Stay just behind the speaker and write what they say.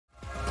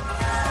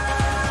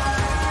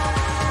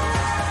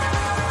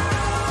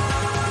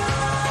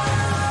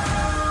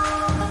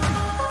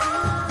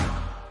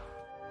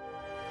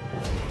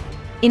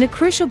In a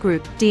crucial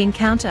Group D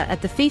encounter at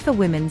the FIFA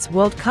Women's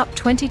World Cup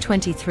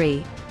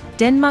 2023,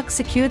 Denmark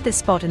secured their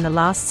spot in the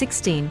last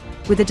 16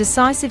 with a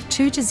decisive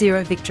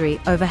 2-0 victory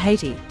over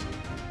Haiti,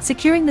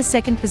 securing the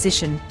second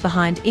position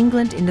behind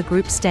England in the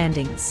group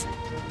standings.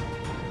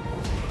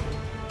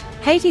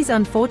 Haiti's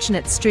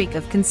unfortunate streak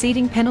of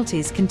conceding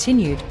penalties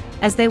continued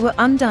as they were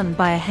undone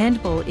by a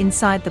handball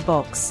inside the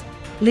box,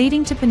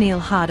 leading to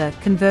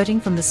Pernille converting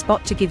from the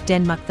spot to give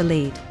Denmark the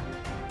lead.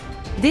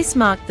 This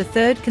marked the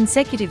third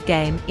consecutive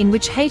game in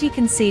which Haiti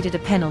conceded a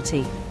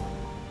penalty.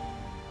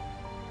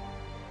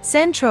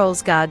 Sanne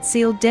Troelsgaard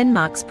sealed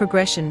Denmark's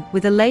progression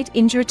with a late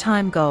injury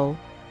time goal,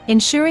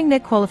 ensuring their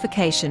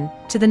qualification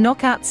to the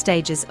knockout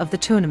stages of the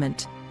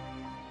tournament.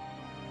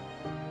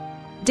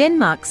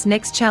 Denmark's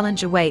next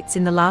challenge awaits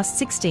in the last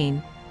 16,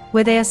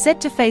 where they are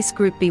set to face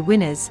Group B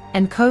winners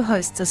and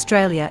co-hosts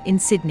Australia in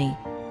Sydney.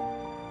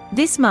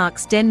 This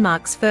marks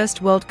Denmark's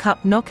first World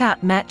Cup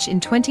knockout match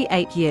in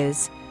 28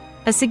 years,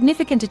 a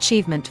significant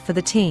achievement for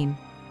the team.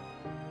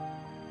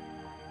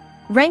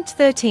 Ranked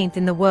 13th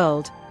in the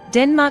world,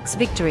 Denmark's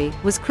victory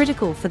was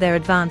critical for their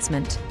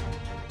advancement.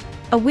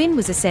 A win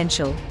was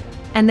essential,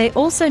 and they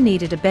also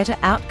needed a better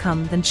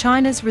outcome than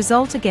China's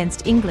result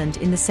against England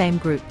in the same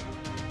group.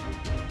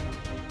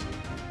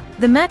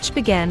 The match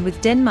began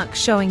with Denmark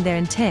showing their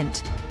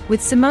intent,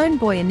 with Simone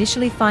Boy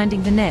initially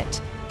finding the net,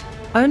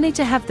 only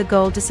to have the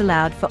goal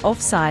disallowed for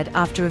offside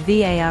after a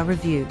VAR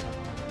review.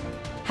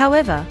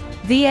 However,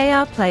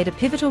 VAR played a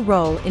pivotal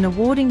role in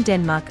awarding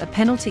Denmark a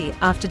penalty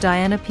after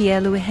Diana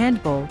Pierre-Louis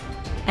handball,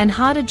 and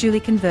Harder duly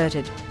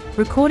converted,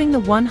 recording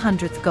the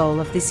 100th goal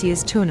of this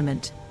year's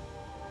tournament.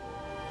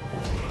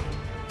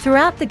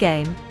 Throughout the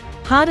game,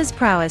 Harder's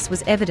prowess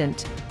was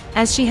evident,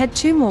 as she had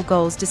 2 more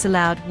goals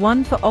disallowed,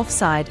 one for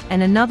offside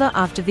and another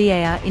after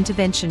VAR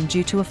intervention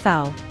due to a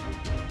foul.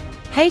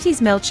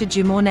 Haiti's Melchior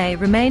Dumornay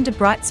remained a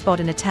bright spot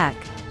in attack,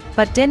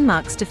 but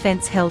Denmark's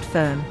defense held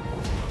firm.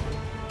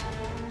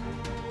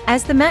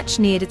 As the match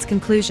neared its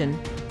conclusion,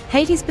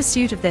 Haiti's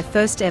pursuit of their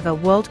first ever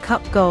World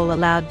Cup goal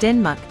allowed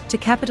Denmark to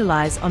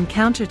capitalize on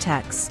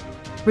counterattacks,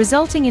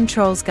 resulting in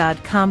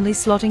Troelsgaard calmly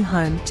slotting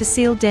home to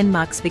seal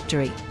Denmark's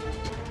victory.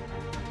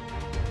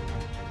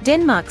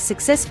 Denmark's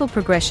successful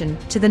progression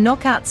to the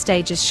knockout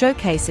stages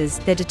showcases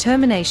their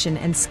determination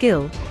and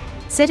skill,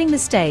 setting the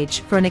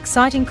stage for an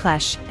exciting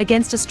clash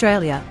against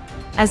Australia,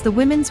 as the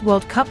Women's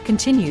World Cup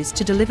continues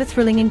to deliver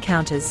thrilling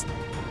encounters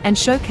and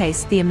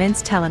showcase the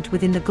immense talent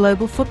within the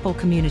global football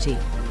community.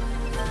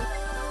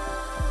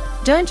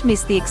 Don't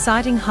miss the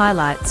exciting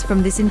highlights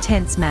from this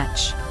intense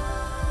match.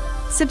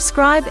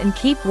 Subscribe and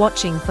keep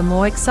watching for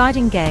more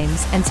exciting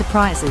games and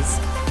surprises.